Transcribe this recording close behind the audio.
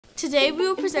Today we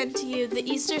will present to you the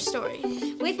Easter story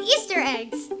with Easter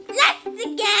eggs. Let's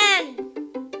begin!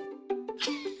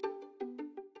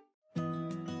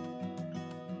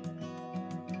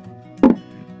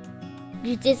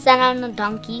 Jesus sat on a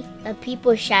donkey. The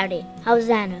people shouted,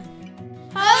 Hosanna!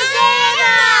 Hosanna!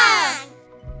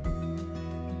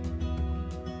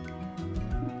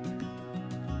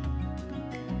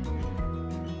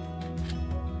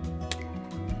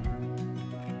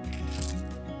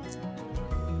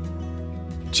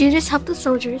 Judas helped the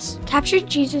soldiers capture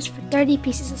Jesus for 30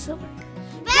 pieces of silver.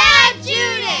 Bad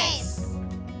Judas!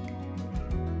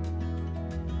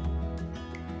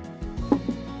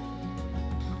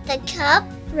 The cup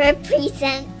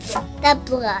represents the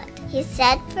blood He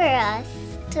shed for us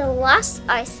to wash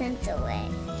our sins away.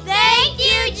 Thank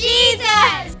you,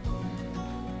 Jesus!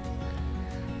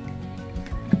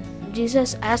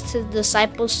 Jesus asked his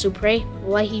disciples to pray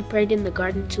while he prayed in the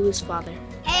garden to his Father.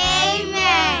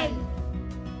 Amen!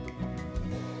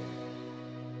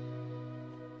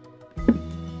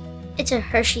 It's a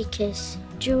Hershey kiss.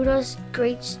 Judas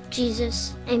greets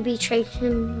Jesus and betrayed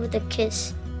him with a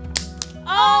kiss.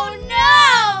 Oh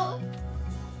no!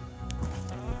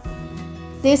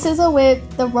 This is a whip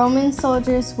the Roman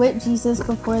soldiers whipped Jesus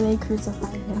before they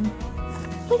crucified him.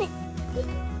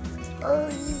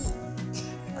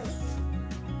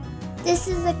 This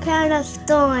is a crown of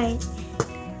thorns.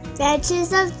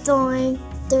 Branches of thorn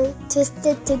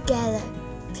twisted together.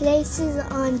 Places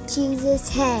on Jesus'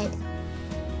 head.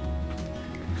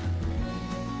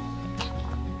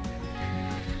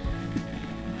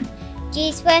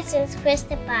 Jesus was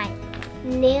crucified,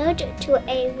 nailed to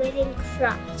a wooden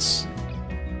cross.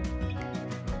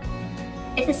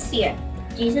 It's a spear.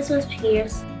 Jesus was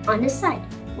pierced on his side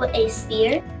with a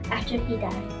spear after he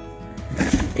died.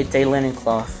 It's a linen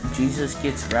cloth. Jesus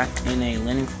gets wrapped in a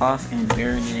linen cloth and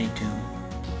buried in a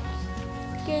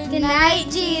tomb. Good night,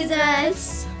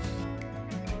 Jesus!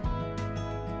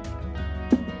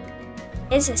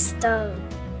 It's a stone.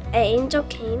 An angel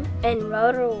came and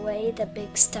rolled away the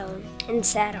big stone and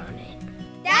sat on it.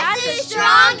 That's a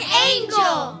strong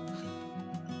angel!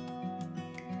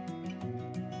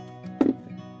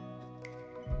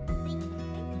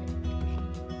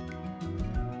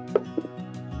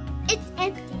 It's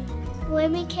empty.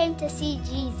 Women came to see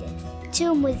Jesus. The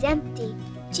tomb was empty.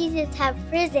 Jesus had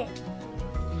risen.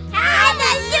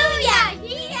 Hallelujah!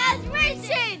 He has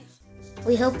risen!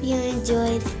 We hope you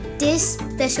enjoyed this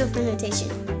special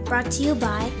presentation brought to you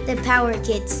by the Power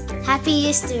Kids. Happy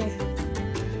Easter!